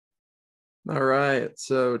All right,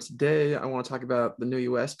 so today I want to talk about the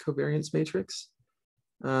Newey-West Covariance Matrix.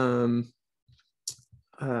 Um,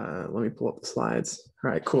 Let me pull up the slides. All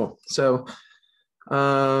right, cool. So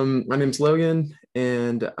my name's Logan,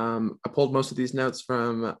 and I pulled most of these notes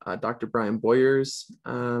from Dr. Brian Boyer's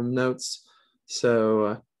notes.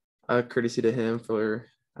 So courtesy to him for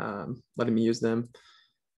letting me use them.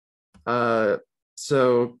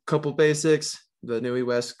 So a couple basics. The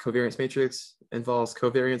Newey-West Covariance Matrix involves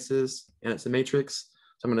covariances, and it's a matrix.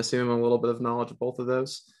 So I'm going to assume a little bit of knowledge of both of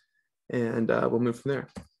those, and we'll move from there.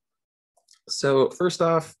 So first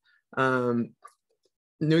off,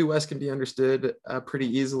 Newey-West can be understood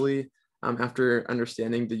pretty easily after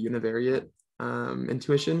understanding the univariate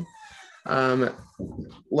intuition.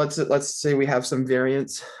 Let's say we have some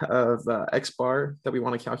variance of x bar that we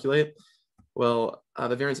want to calculate. Well,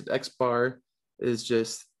 the variance of x bar is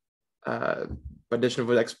just addition of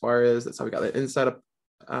what x bar is. That's how we got that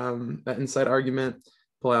inside argument.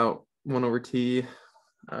 Pull out 1 over t.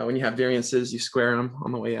 When you have variances, you square them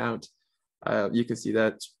on the way out. You can see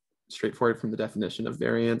that straightforward from the definition of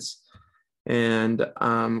variance. And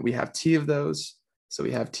we have t of those. So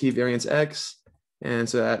we have t variance x. And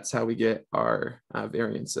so that's how we get our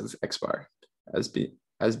variance of x bar as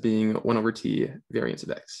being 1 over t variance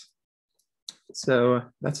of x. So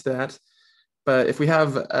that's that. But if we have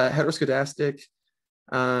heteroscedastic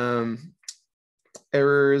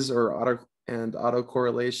errors or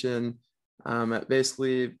autocorrelation,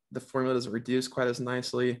 basically the formula doesn't reduce quite as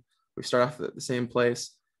nicely. We start off at the same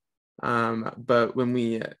place. But when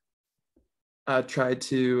we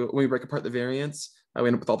when we break apart the variance, we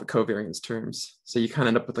end up with all the covariance terms. So you kind of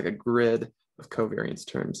end up with like a grid of covariance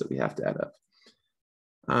terms that we have to add up.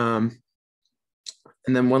 And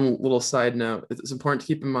then one little side note, it's important to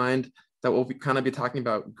keep in mind that we'll kind of be talking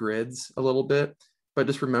about grids a little bit, but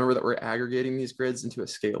just remember that we're aggregating these grids into a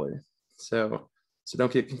scalar. So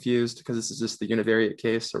don't get confused because this is just the univariate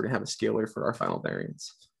case. So we're gonna have a scalar for our final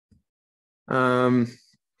variance.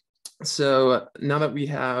 So now that we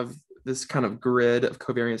have this kind of grid of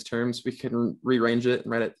covariance terms, we can rearrange it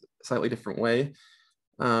and write it a slightly different way.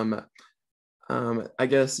 I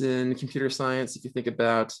guess in computer science, if you think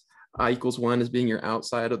about I equals 1 as being your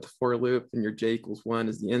outside of the for loop and your j equals 1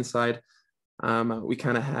 is the inside, we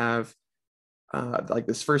kind of have like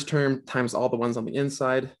this first term times all the ones on the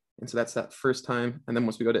inside. And so that's that first time. And then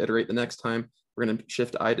once we go to iterate the next time, we're going to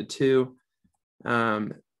shift I to 2.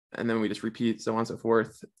 And then we just repeat so on and so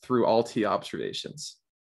forth through all t observations.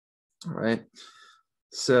 All right.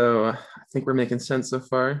 So I think we're making sense so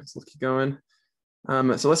far. So let's keep going.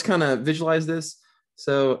 So let's kind of visualize this.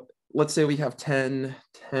 So let's say we have 10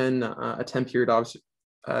 periods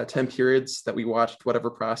that we watched whatever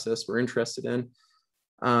process we're interested in.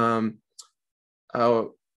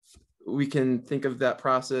 We can think of that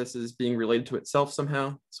process as being related to itself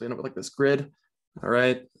somehow. So we end up with like this grid. All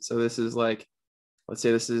right. So this is like, let's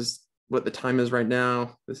say this is what the time is right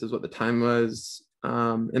now. This is what the time was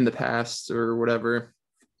in the past or whatever.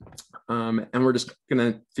 And we're just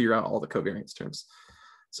going to figure out all the covariance terms.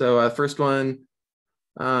 So first one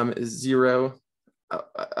is 0.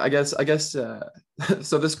 I guess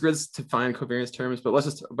so this grid's to find covariance terms, but let's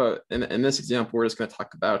just in this example, we're just going to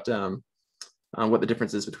talk about what the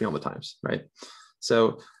difference is between all the times, right?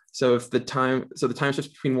 So if the time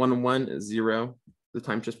shift between 1 and 1 is 0, the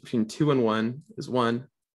time shift between 2 and 1 is 1,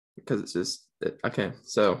 because it's just okay.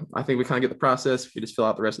 So I think we kind of get the process. We just fill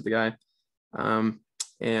out the rest of the guy,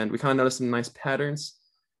 and we kind of notice some nice patterns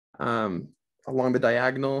along the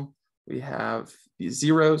diagonal. We have these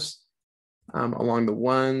zeros. Along the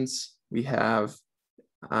ones, we have,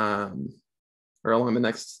 or along the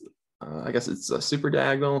next, I guess it's a super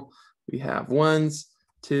diagonal, we have 1s,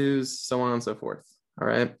 2s, so on and so forth. All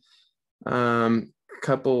right.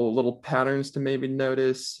 Couple little patterns to maybe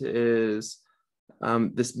notice is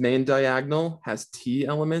this main diagonal has t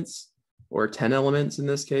elements, or 10 elements in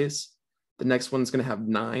this case. The next one's going to have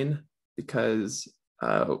 9 because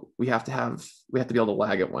we have to be able to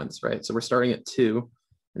lag at once, right? So we're starting at 2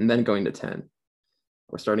 and then going to 10.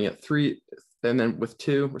 We're starting at 3, and then with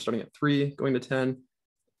 2, we're starting at 3, going to 10.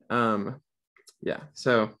 Yeah,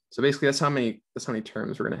 so basically that's how many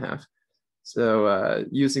terms we're gonna have. So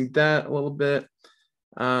using that a little bit,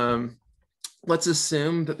 let's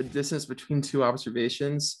assume that the distance between 2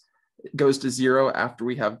 observations goes to 0 after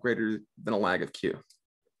we have greater than a lag of q.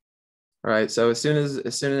 All right, so as soon as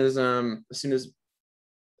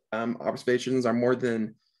observations are more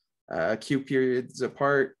than q periods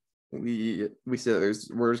apart, we're just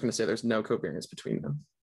going to say there's no covariance between them.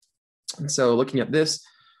 And so looking at this,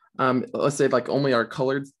 let's say like only our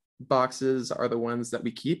colored boxes are the ones that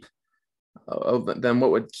we keep. then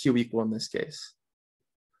what would Q equal in this case?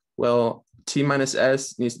 Well, T minus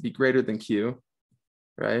S needs to be greater than Q,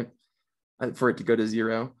 right? For it to go to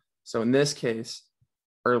 0. So in this case,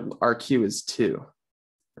 our Q is 2,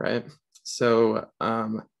 right? So,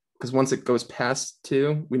 because once it goes past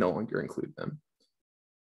 2, we no longer include them.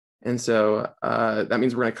 And so that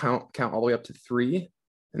means we're going to count all the way up to 3.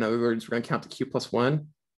 In other words, we're going to count to Q plus 1.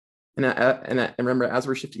 And remember, as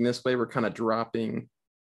we're shifting this way, we're kind of dropping,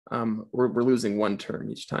 we're losing 1 term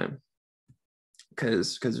each time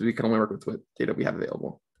because we can only work with what data we have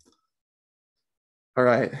available. All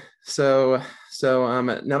right, so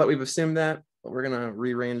now that we've assumed that, we're going to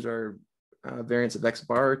rearrange our variance of X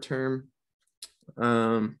bar term.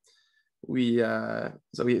 So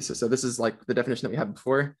this is like the definition that we had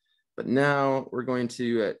before, but now we're going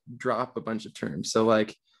to drop a bunch of terms. So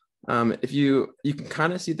like, if you can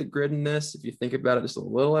kind of see the grid in this, if you think about it just a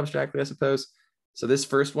little abstractly, I suppose. So this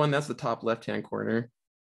first one, that's the top left-hand corner.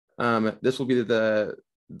 This will be the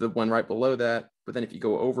one right below that. But then if you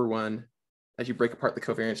go over one, as you break apart the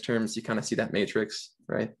covariance terms, you kind of see that matrix,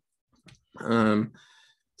 right?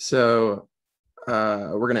 So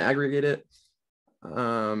we're going to aggregate it.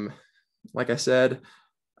 Like I said,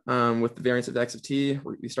 with the variance of X of T,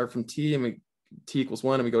 we start from T and T equals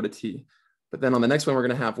 1 and we go to T. But then on the next one, we're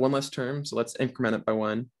going to have one less term. So let's increment it by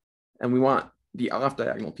 1. And we want the off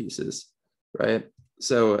diagonal pieces, right?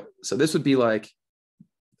 So this would be like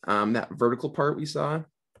that vertical part we saw.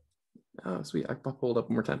 Oh, sweet. I pulled up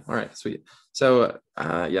one more time. All right, sweet. So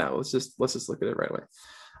yeah, let's just look at it right away.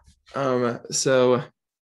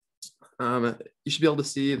 You should be able to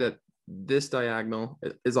see that this diagonal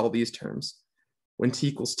is all these terms. When T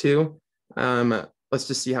equals 2, let's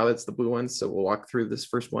just see how it's the blue one. So we'll walk through this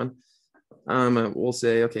first one. We'll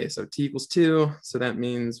say, okay, so T equals 2. So that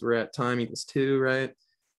means we're at time equals 2, right?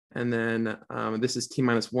 And then this is T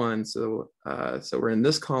minus 1. So we're in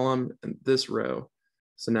this column and this row.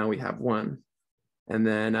 So now we have 1. And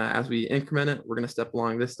then as we increment it, we're going to step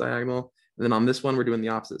along this diagonal. And then on this one, we're doing the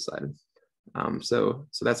opposite side. So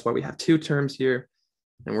that's why we have 2 terms here.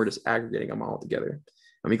 And we're just aggregating them all together.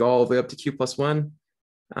 And we go all the way up to Q plus 1.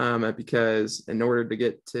 Because in order to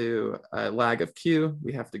get to a lag of Q,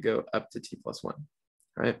 we have to go up to T plus 1,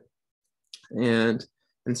 right? And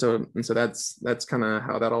so that's kind of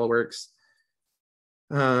how that all works.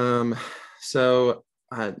 Now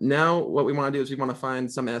what we want to do is we want to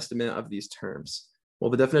find some estimate of these terms.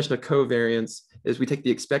 Well, the definition of covariance is we take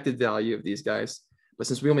the expected value of these guys, but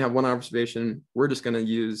since we only have one observation, we're just going to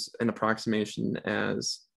use an approximation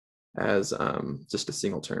as just a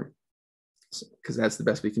single term, because that's the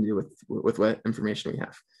best we can do with what information we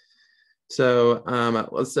have. So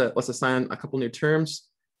let's assign a couple new terms.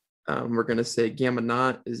 We're going to say gamma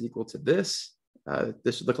naught is equal to this.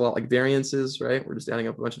 This should look a lot like variances, right? We're just adding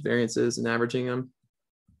up a bunch of variances and averaging them.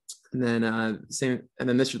 And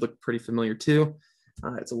then this should look pretty familiar too.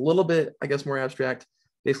 It's a little bit, I guess, more abstract.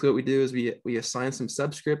 Basically what we do is we assign some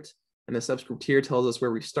subscript, and the subscript here tells us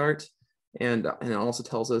where we start, and it also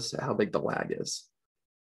tells us how big the lag is.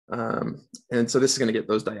 And so this is going to get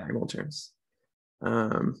those diagonal terms. It's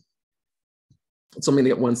only going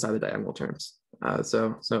to get one side of the diagonal terms.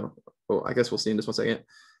 So I guess we'll see in just one second,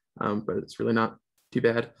 but it's really not too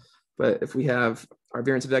bad. But if we have our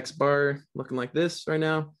variance of X bar looking like this right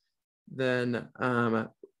now, then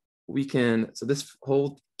so this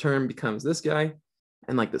whole term becomes this guy,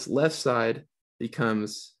 and like this left side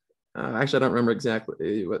becomes, actually I don't remember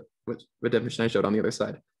exactly what definition I showed on the other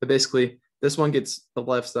side, but basically this one gets the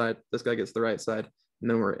left side, this guy gets the right side, and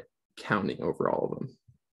then we're counting over all of them.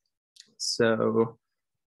 So,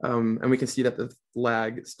 and we can see that the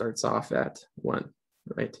lag starts off at 1,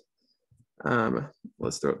 right?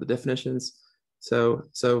 Let's throw up the definitions. So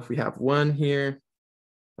if we have 1 here,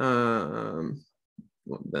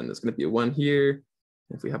 well, then there's going to be a 1 here.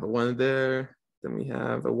 If we have a 1 there, then we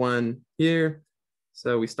have a 1 here.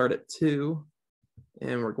 So we start at 2,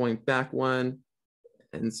 and we're going back 1.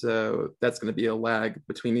 And so that's going to be a lag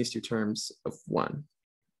between these 2 terms of 1,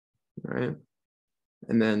 right?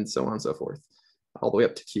 And then so on and so forth, all the way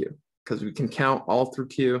up to Q, because we can count all through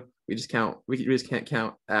Q. We just can't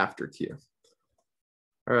count after Q.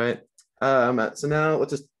 All right. So now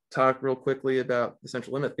let's just talk real quickly about the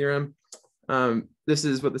central limit theorem. This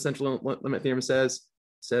is what the central limit theorem says.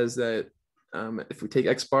 It says that if we take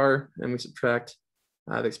X bar and we subtract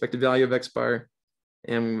the expected value of X bar,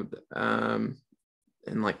 and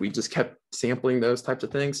like we just kept sampling those types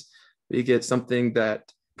of things, we get something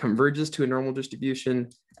that converges to a normal distribution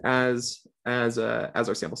as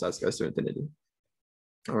our sample size goes to infinity.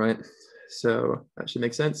 All right, so that should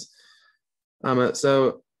make sense. Oh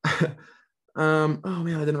man,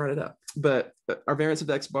 I didn't write it up. but our variance of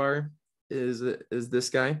X bar is this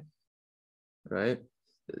guy, right?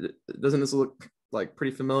 Doesn't this look like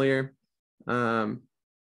pretty familiar? I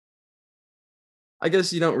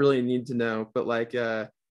guess you don't really need to know, but like,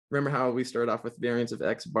 remember how we started off with variance of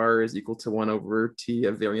X bar is equal to 1 over T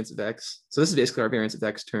of variance of X. So this is basically our variance of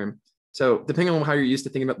X term. So depending on how you're used to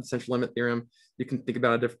thinking about the central limit theorem, you can think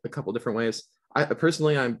about it a couple different ways. I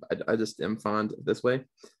personally, I just am fond of this way.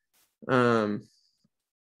 So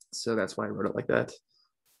that's why I wrote it like that.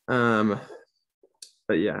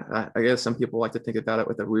 But yeah, I guess some people like to think about it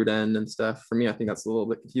with a root n and stuff. For me, I think that's a little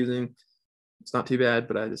bit confusing. It's not too bad,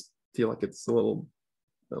 but I just feel like it's a little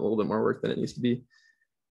bit more work than it needs to be.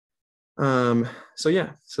 So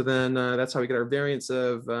yeah, so then that's how we get our variance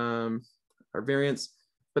of our variance.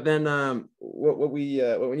 But then what we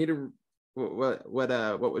need to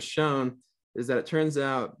what was shown is that it turns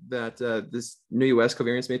out that this Newey-West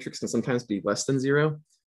Covariance Matrix can sometimes be less than 0.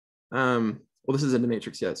 Well, this isn't a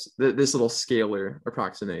matrix, yes. This little scalar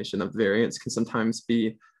approximation of variance can sometimes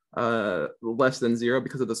be less than 0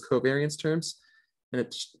 because of those covariance terms. And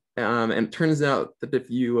it turns out that if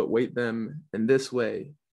you weight them in this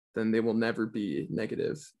way, then they will never be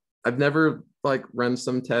negative. I've never like run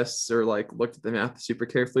some tests or like looked at the math super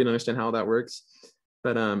carefully to understand how that works,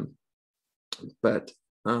 but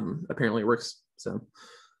apparently it works. So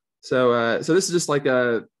this is just like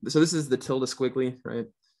so this is the tilde squiggly, right?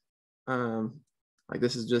 Like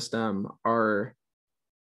this is just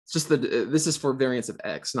this is for variance of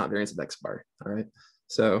X, not variance of X bar. All right.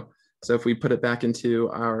 So if we put it back into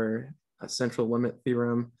our central limit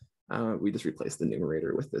theorem, we just replace the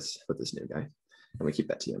numerator with this new guy, and we keep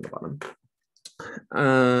that T on the bottom.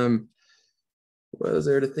 What is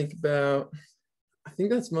there to think about? I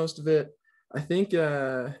think that's most of it. I think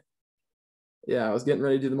yeah, I was getting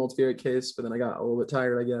ready to do the multivariate case, but then I got a little bit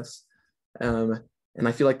tired, I guess. And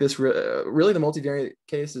I feel like this really the multivariate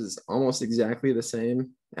case is almost exactly the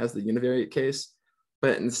same as the univariate case,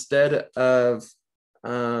 but instead of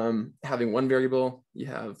having one variable, you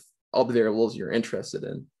have all the variables you're interested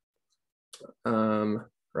in,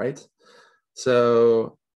 right?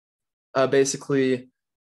 So basically,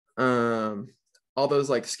 all those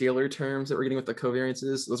like scalar terms that we're getting with the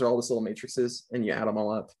covariances, those are all just little matrices, and you add them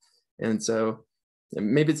all up. And so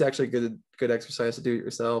maybe it's actually a good exercise to do it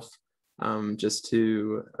yourself, just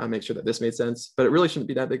to make sure that this made sense. But it really shouldn't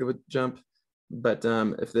be that big of a jump. But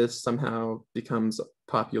if this somehow becomes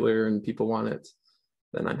popular and people want it,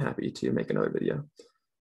 then I'm happy to make another video.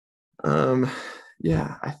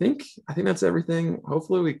 Yeah, I think that's everything.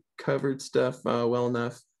 Hopefully we covered stuff well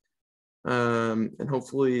enough, and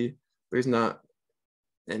hopefully there's not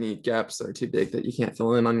any gaps that are too big that you can't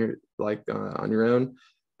fill in on your on your own.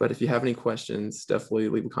 But if you have any questions, definitely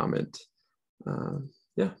leave a comment.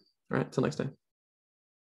 Yeah, all right, till next time.